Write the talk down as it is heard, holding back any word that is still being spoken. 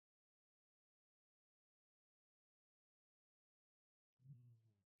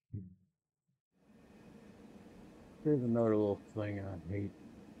Here's another little thing I hate.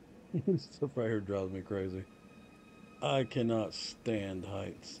 This stuff right here drives me crazy. I cannot stand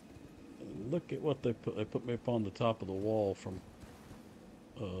heights. Look at what they put. They put me up on the top of the wall from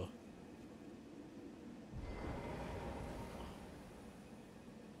uh,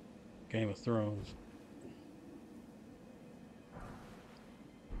 Game of Thrones.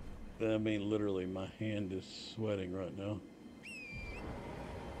 I mean, literally, my hand is sweating right now.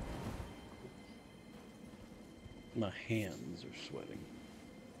 My hands are sweating.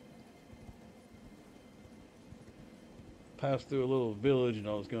 Passed through a little village and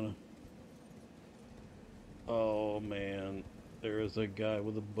I was gonna. Oh man, there is a guy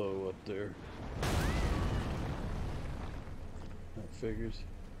with a bow up there. That figures.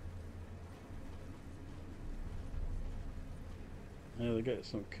 Yeah, they got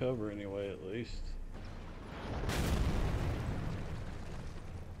some cover anyway, at least.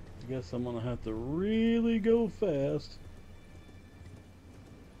 I guess I'm gonna have to really go fast.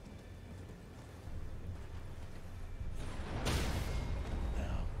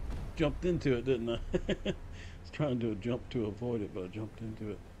 Ow. Jumped into it, didn't I? I was trying to jump to avoid it, but I jumped into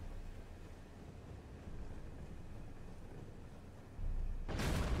it.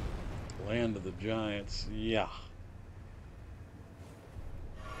 Land of the Giants. Yeah.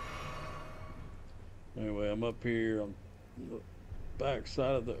 Anyway, I'm up here. I'm on the back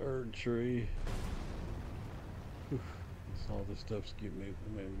side of the Erd tree. Whew. All this stuff's giving me.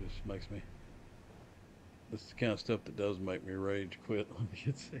 Maybe just makes me. This is the kind of stuff that does make me rage quit. When it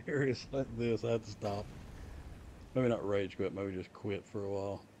gets serious like this, I have to stop. Maybe not rage quit. Maybe just quit for a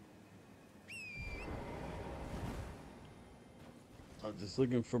while. I'm just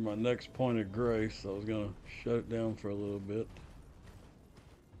looking for my next point of grace. I was gonna shut it down for a little bit.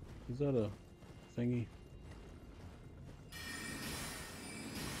 Is that a thingy?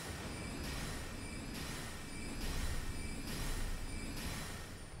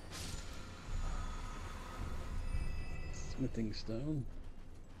 Smithing stone?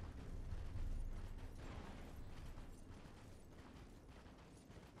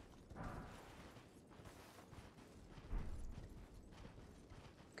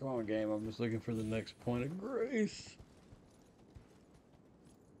 Come on, game. I'm just looking for the next point of grace.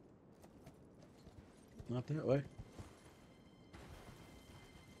 Not that way.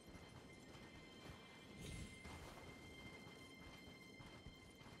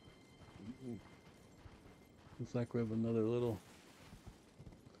 Looks like we have another little.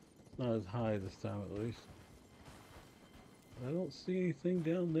 It's not as high this time, at least. I don't see anything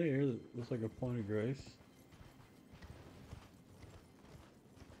down there that looks like a point of grace.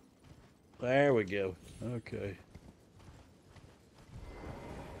 There we go. Okay.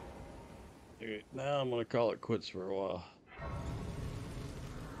 Alright, now I'm gonna call it quits for a while.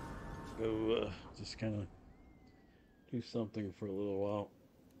 Go, just kind of do something for a little while.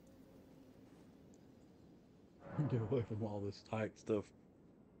 Get away from all this tight stuff.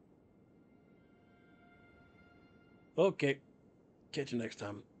 Okay. Catch you next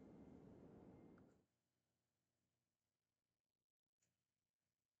time.